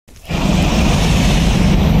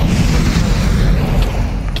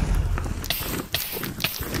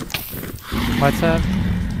What's up?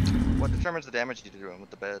 What determines the damage you do to him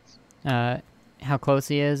with the beds? How close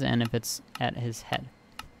he is and if it's at his head.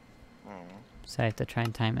 Mm. So I have to try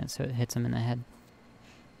and time it so it hits him in the head.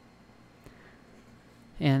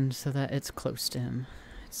 And so that it's close to him.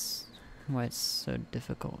 It's why it's so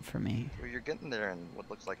difficult for me. Well, you're getting there in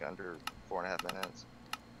what looks like under 4.5 minutes.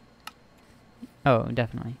 Oh,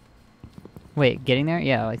 definitely. Wait, getting there?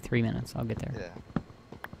 Yeah, like 3 minutes. I'll get there.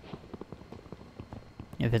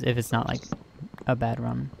 Yeah. If it's not like a bad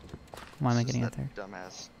run, why am I It's getting just up there? that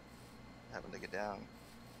dumbass having to get down.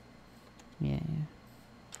 Yeah, yeah.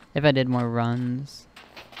 If I did more runs,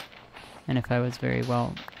 and if I was very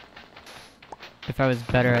well, if I was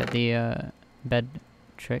better at the bed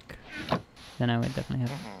trick, then I would definitely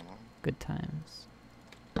have good times.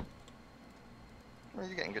 Well,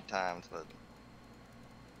 you're getting good times, but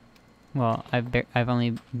Well, I've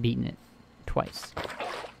only beaten it twice,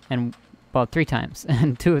 and well, 3 times,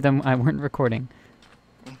 and 2 of them I weren't recording.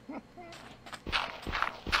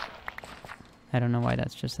 I don't know why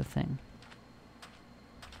that's just a thing.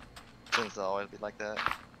 things will always be like that.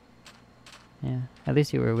 Yeah, at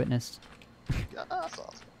least you were witnessed. Yeah, that's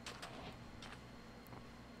awesome.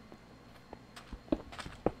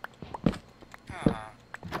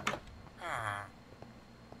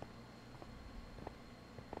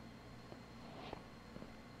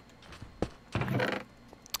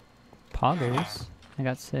 Poggers. I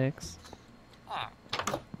got 6. Huh.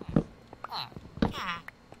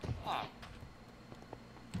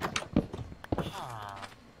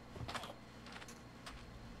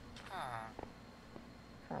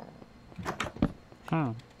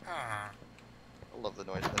 I love the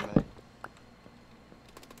noise they make.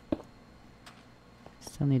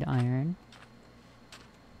 Still need iron.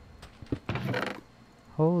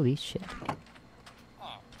 Holy shit.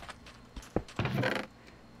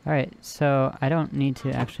 Alright, so I don't need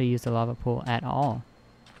to actually use the lava pool at all.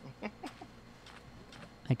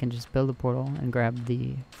 I can just build a portal and grab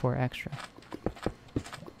the 4 extra.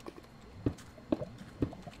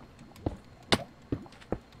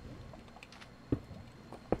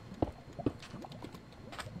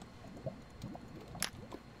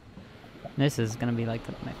 This is gonna be like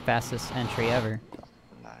my fastest entry ever.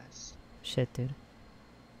 Nice. Shit, dude.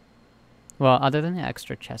 Well, other than the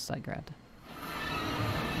extra chests I grabbed.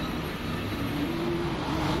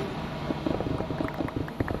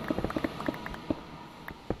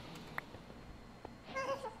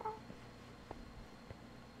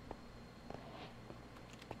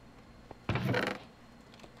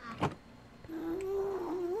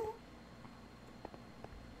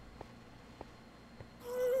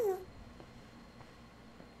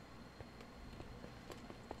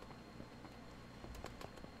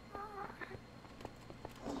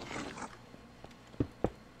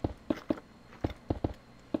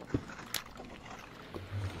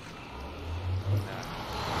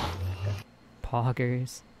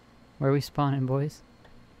 Poggers. Where are we spawning, boys?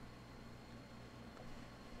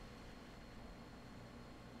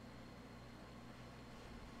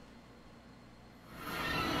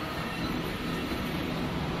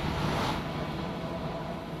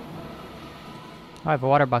 Oh, I have a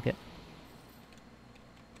water bucket.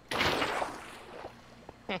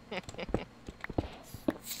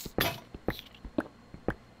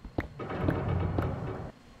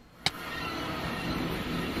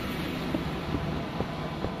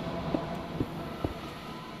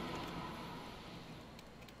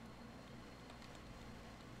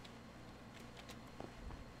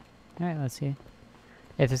 Alright, let's see.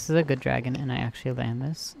 If this is a good dragon and I actually land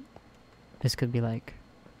this, this could be like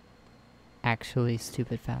actually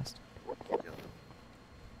stupid fast.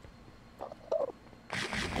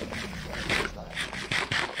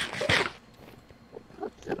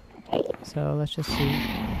 So let's just see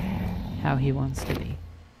how he wants to be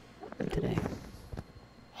today.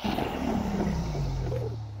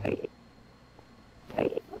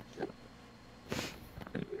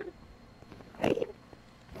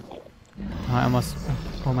 Oh, I almost...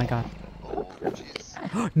 Oh my god.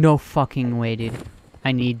 No fucking way, dude.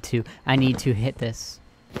 I need to hit this.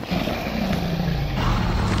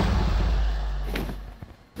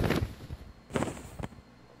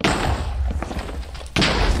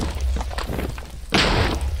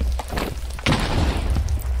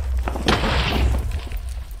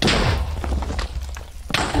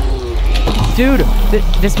 Dude,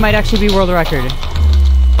 this might actually be world record.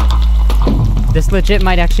 This legit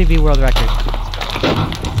might actually be world record.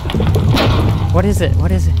 What is it?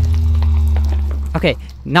 What is it? Okay,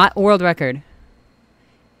 not world record.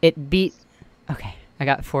 It beat... Okay, I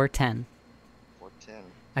got 4:10. 4:10.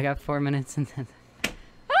 I got 4 minutes and 10.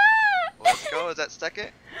 Let's go. Is that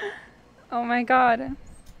second? Oh my god.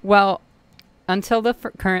 Well, until the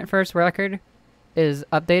current first record is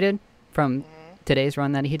updated from today's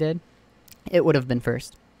run that he did, it would have been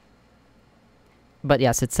first. But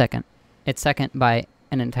yes, it's second. It's second by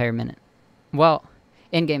an entire minute. Well,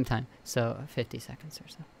 in game time, so 50 seconds or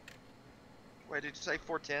so. Wait, did you say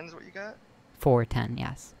 410 is what you got? 4:10,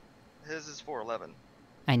 yes. His is 4:11.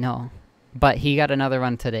 I know. But he got another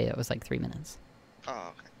run today. It was like 3 minutes.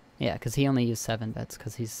 Oh, okay. Yeah, because he only used 7 bets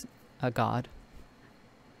because he's a god.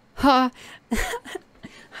 Ha!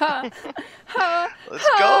 Ha! Ha! Let's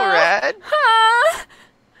go, Rad! Ha!